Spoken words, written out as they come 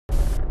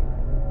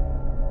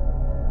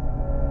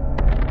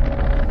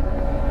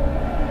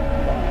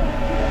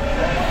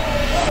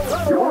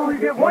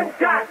one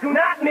shot, do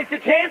not miss your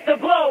chance to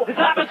blow. This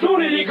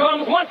opportunity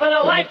comes once in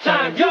a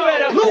lifetime. You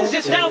better lose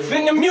yourself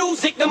in the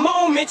music the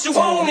moment you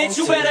own it.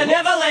 You better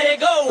never let it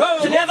go.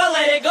 To never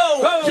let it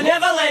go. To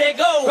never let it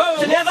go.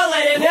 To never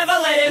let it, never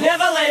let it,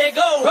 never let it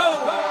go.